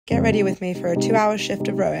Get ready with me for a 2-hour shift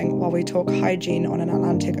of rowing while we talk hygiene on an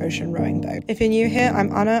Atlantic Ocean rowing boat. If you're new here,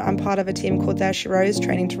 I'm Anna. I'm part of a team called There She Rows,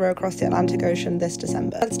 training to row across the Atlantic Ocean this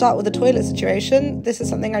December. Let's start with the toilet situation. This is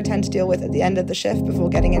something I tend to deal with at the end of the shift before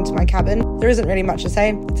getting into my cabin. There isn't really much to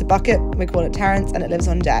say. It's a bucket, we call it Terrence, and it lives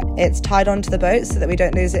on deck. It's tied onto the boat so that we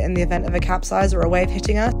don't lose it in the event of a capsize or a wave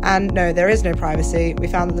hitting us. And no, there is no privacy. We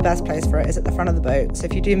found that the best place for it is at the front of the boat. So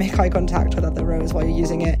if you do make eye contact with other rowers while you're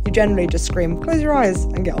using it, you generally just scream, close your eyes,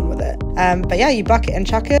 and get on with it. But yeah, you bucket and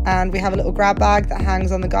chuck it, and we have a little grab bag that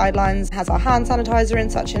hangs on the guidelines, it has our hand sanitizer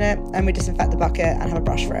and such in it, and we disinfect the bucket and have a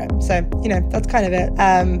brush for it. So, you know, that's kind of it.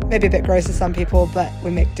 Maybe a bit gross to some people, but we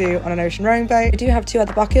make do on an ocean rowing boat. We do have 2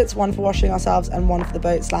 other buckets, one for washing ourselves and one for the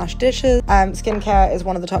boat/dishes. Skincare is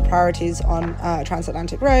one of the top priorities on a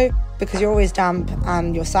transatlantic row because you're always damp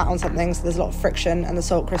and you're sat on something, so there's a lot of friction, and the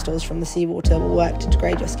salt crystals from the seawater will work to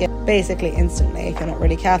degrade your skin basically instantly if you're not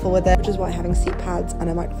really careful with it, which is why having seat pads and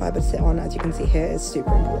a microfiber to sit on, as you can see here, is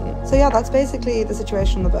super important. So yeah, that's basically the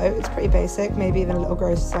situation on the boat. It's pretty basic, maybe even a little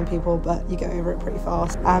gross to some people, but you get over it pretty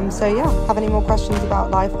fast. So yeah, have any more questions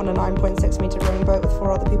about life on a 9.6 meter rowing boat with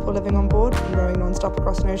 4 other people living on board and rowing non-stop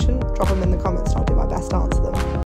across an ocean? Drop them in the comments and I'll do my best to answer them.